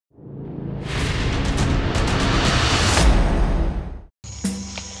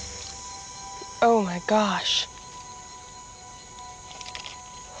Oh my gosh.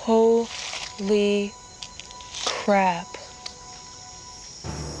 Holy crap.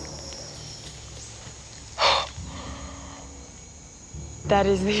 That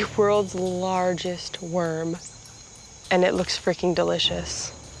is the world's largest worm, and it looks freaking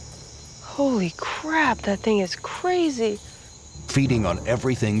delicious. Holy crap, that thing is crazy. Feeding on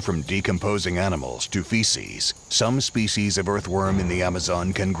everything from decomposing animals to feces, some species of earthworm in the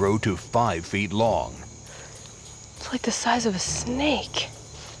Amazon can grow to 5 feet long. It's like the size of a snake.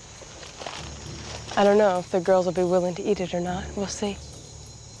 I don't know if the girls will be willing to eat it or not. We'll see.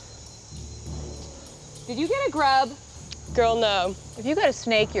 Did you get a grub? Girl, no. If you got a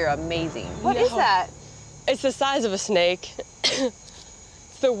snake, you're amazing. What No. is that? It's the size of a snake.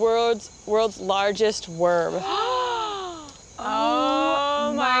 It's the world's largest worm.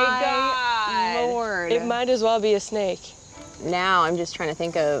 Oh my God. Lord. It might as well be a snake. Now I'm just trying to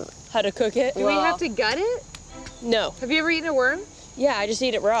think of... How to cook it? Do we have to gut it? No. Have you ever eaten a worm? Yeah, I just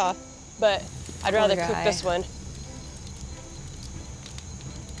eat it raw, but I'd rather cook guy. this one.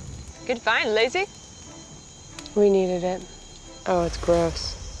 Good find, Lacey. We needed it. Oh, it's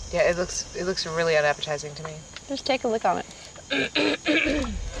gross. Yeah, it looks really unappetizing to me. Just take a look on it.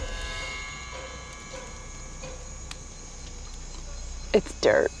 It's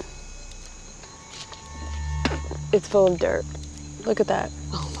dirt. It's full of dirt. Look at that.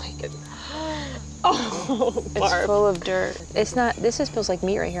 Oh my goodness. Oh, It's full of dirt. It's not, this just feels like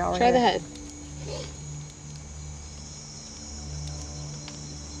meat right here already. Try the head.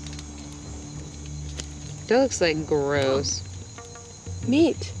 That looks like gross.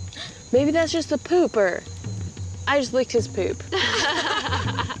 Meat. Maybe that's just the pooper. I just licked his poop.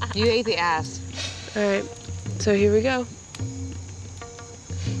 You ate the ass. All right, so here we go.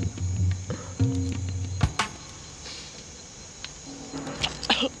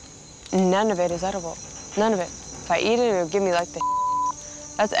 None of it is edible. None of it. If I eat it, it'll give me like the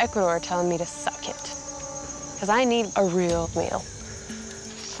That's Ecuador telling me to suck it. Because I need a real meal.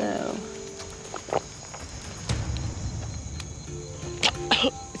 So.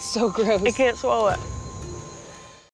 It's so gross. I can't swallow it.